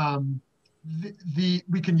say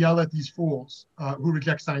we can yell at these fools who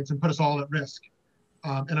reject science and put us all at risk.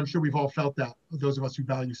 And I'm sure we've all felt that, those of us who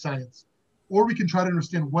value science. Or we can try to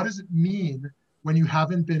understand, what does it mean when you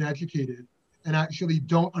haven't been educated and actually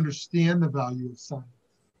don't understand the value of science?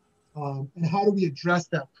 And how do we address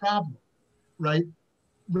that problem, right?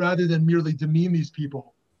 Rather than merely demean these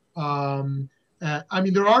people. I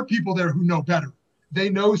mean, there are people there who know better. They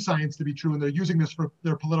know science to be true, and they're using this for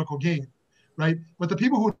their political gain, right? But the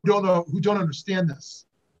people who don't know, who don't understand this,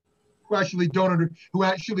 who actually who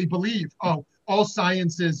actually believe, oh, all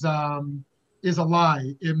science is a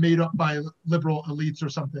lie, made up by liberal elites or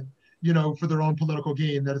something, you know, for their own political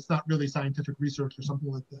gain, that it's not really scientific research or something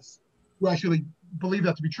like this, who actually believe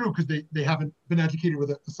that to be true because they haven't been educated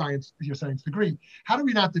with a science degree. How do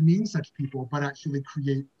we not demean such people, but actually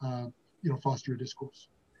create, foster a discourse?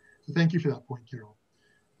 So thank you for that point, Carol.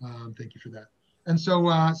 Thank you for that. And so,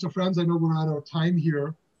 friends, I know we're out of time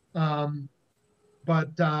here,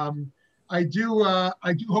 but I do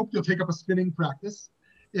hope you'll take up a spinning practice.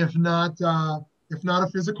 If not a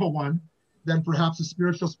physical one, then perhaps a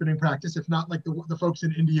spiritual spinning practice. If not like the folks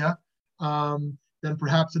in India, then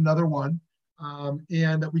perhaps another one,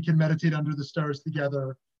 and that we can meditate under the stars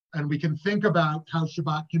together, and we can think about how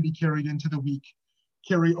Shabbat can be carried into the week,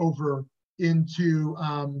 carry over into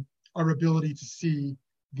our ability to see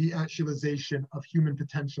the actualization of human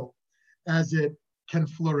potential as it can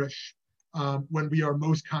flourish when we are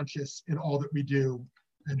most conscious in all that we do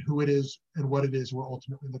and who it is and what it is we're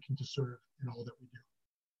ultimately looking to serve in all that we do.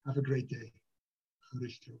 Have a great day.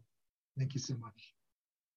 Thank you so much.